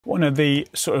one of the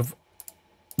sort of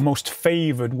most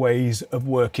favored ways of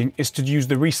working is to use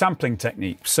the resampling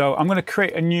technique. So I'm going to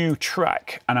create a new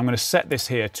track and I'm going to set this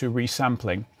here to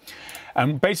resampling.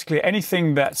 And basically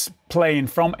anything that's playing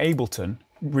from Ableton,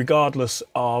 regardless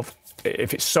of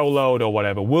if it's soloed or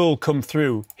whatever, will come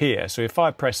through here. So if I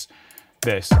press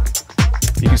this,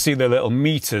 you can see the little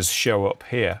meters show up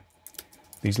here.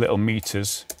 These little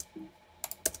meters.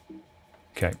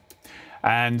 Okay.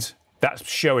 And that's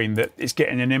showing that it's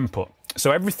getting an input.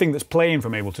 So everything that's playing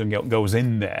from Ableton goes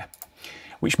in there,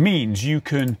 which means you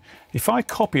can, if I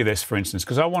copy this, for instance,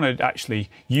 because I want to actually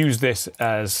use this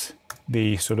as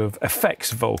the sort of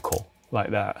effects vocal, like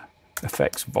that,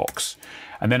 effects box,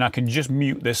 and then I can just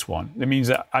mute this one. That means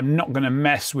that I'm not going to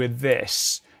mess with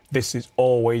this. This is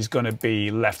always going to be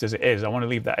left as it is. I want to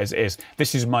leave that as it is.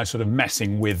 This is my sort of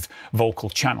messing with vocal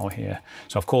channel here.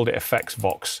 So I've called it effects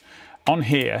box. On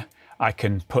here, I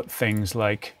can put things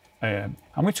like, I'm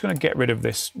just going to get rid of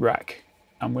this rack.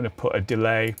 I'm going to put a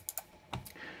delay,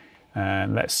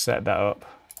 and let's set that up.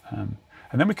 And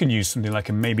then we can use something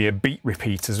like maybe a beat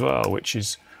repeat as well, which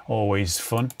is always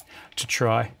fun to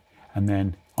try. And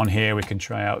then on here, we can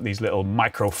try out these little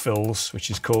micro fills, which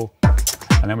is cool.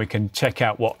 And then we can check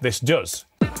out what this does.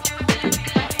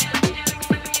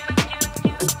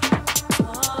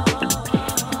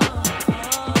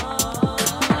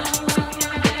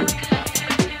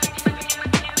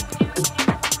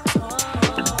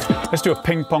 Let's do a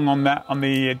ping pong on that, on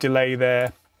the delay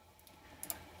there.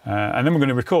 And then we're going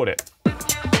to record it.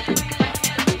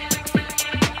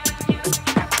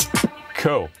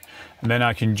 Cool. And then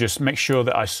I can just make sure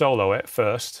that I solo it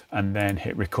first and then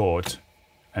hit record.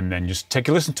 And then just take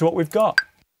a listen to what we've got.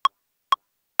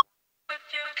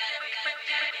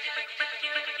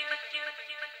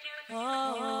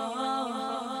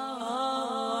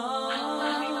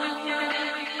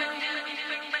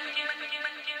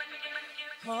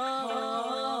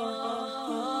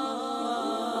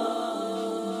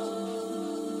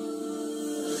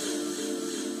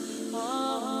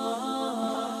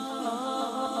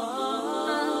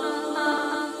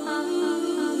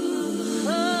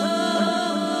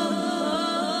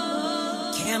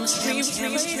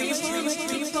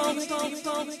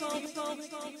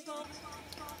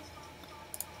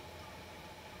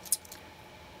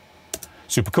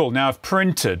 Super cool. Now I've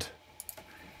printed,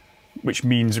 which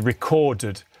means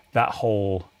recorded that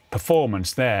whole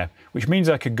performance there, which means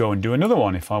I could go and do another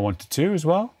one if I wanted to as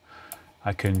well.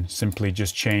 I can simply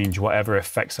just change whatever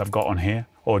effects I've got on here,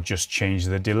 or just change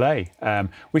the delay.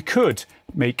 We could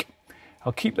make,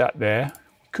 I'll keep that there.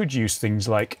 We could use things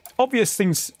like, obvious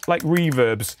things like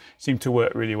reverbs seem to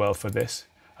work really well for this.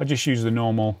 I'll just use the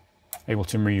normal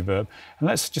Ableton reverb, and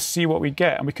let's just see what we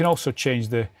get. And we can also change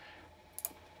the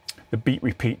beat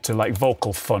repeat to like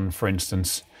vocal fun, for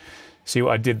instance. See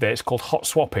what I did there? It's called hot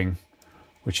swapping,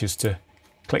 which is to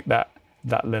click that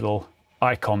little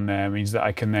icon there. It means that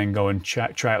I can then go and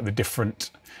try out the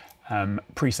different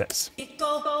presets.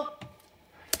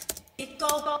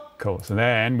 Cool. So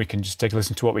then we can just take a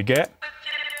listen to what we get.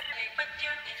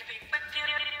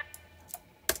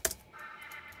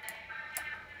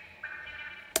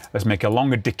 Let's make a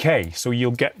longer decay, so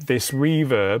you'll get this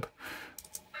reverb.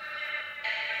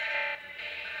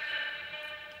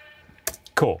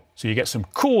 Cool. So you get some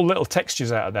cool little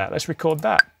textures out of that. Let's record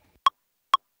that.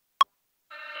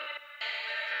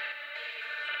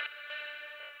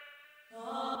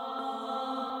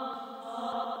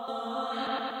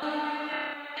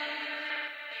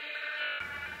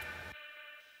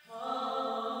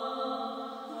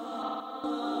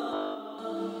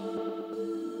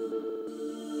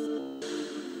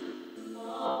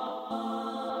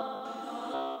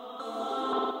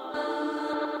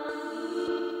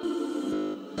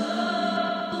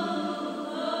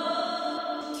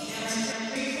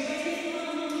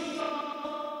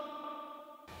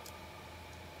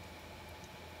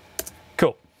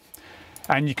 Cool.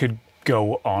 And you could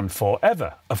go on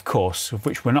forever, of course, of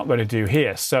which we're not going to do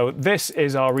here. So this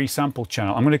is our resample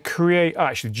channel. I'm going to create,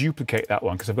 actually duplicate that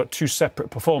one because I've got two separate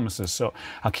performances. So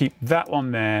I'll keep that one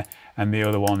there and the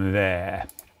other one there.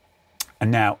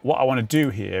 And now what I want to do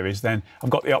here is then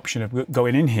I've got the option of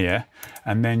going in here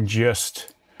and then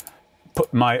just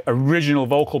put my original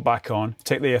vocal back on,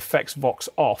 take the effects box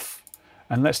off,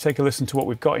 and let's take a listen to what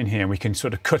we've got in here. We can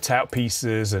sort of cut out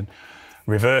pieces and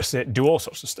reverse it, do all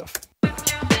sorts of stuff.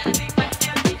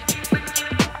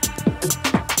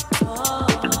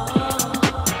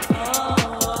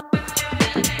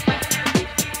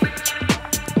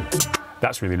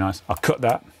 That's really nice. I'll cut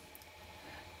that.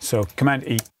 So Command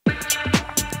E.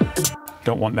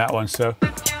 Don't want that one, so.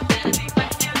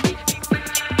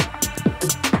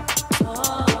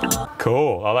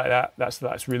 Cool, I like that.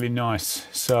 That's really nice.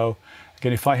 So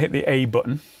again, if I hit the A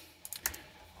button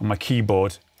on my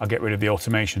keyboard, I'll get rid of the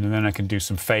automation, and then I can do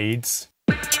some fades.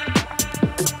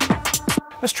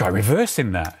 Let's try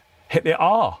reversing that. Hit the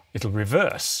R, it'll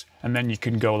reverse, and then you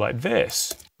can go like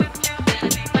this.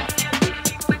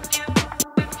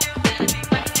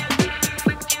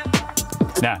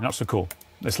 Nah, not so cool.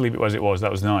 Let's leave it as it was.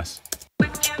 That was nice.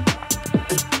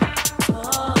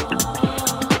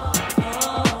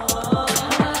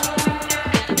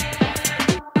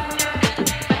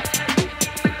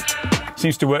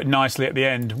 Seems to work nicely at the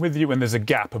end with you when there's a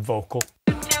gap of vocal.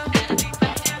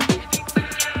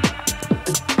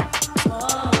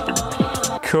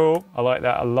 Cool, I like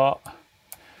that a lot.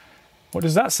 What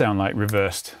does that sound like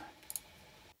reversed?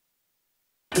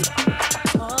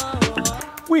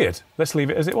 Weird. Let's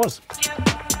leave it as it was.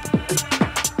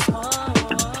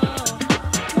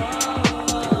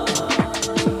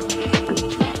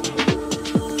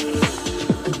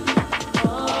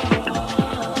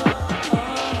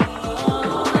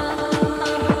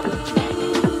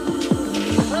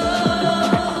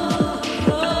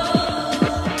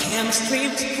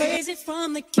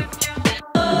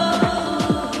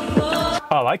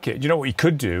 I like it. You know what you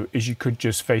could do is you could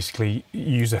just basically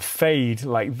use a fade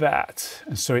like that,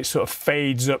 and so it sort of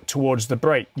fades up towards the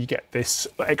break. You get this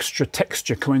extra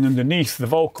texture coming underneath the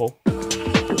vocal.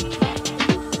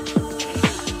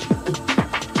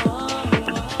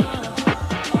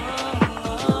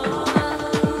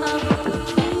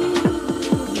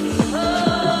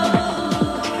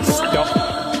 Stop.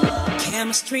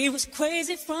 Chemistry was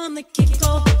crazy from the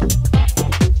get-go.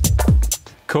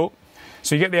 Cool.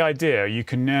 So you get the idea. You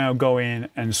can now go in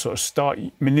and sort of start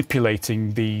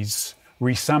manipulating these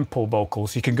resample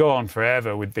vocals. You can go on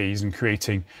forever with these and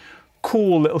creating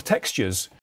cool little textures.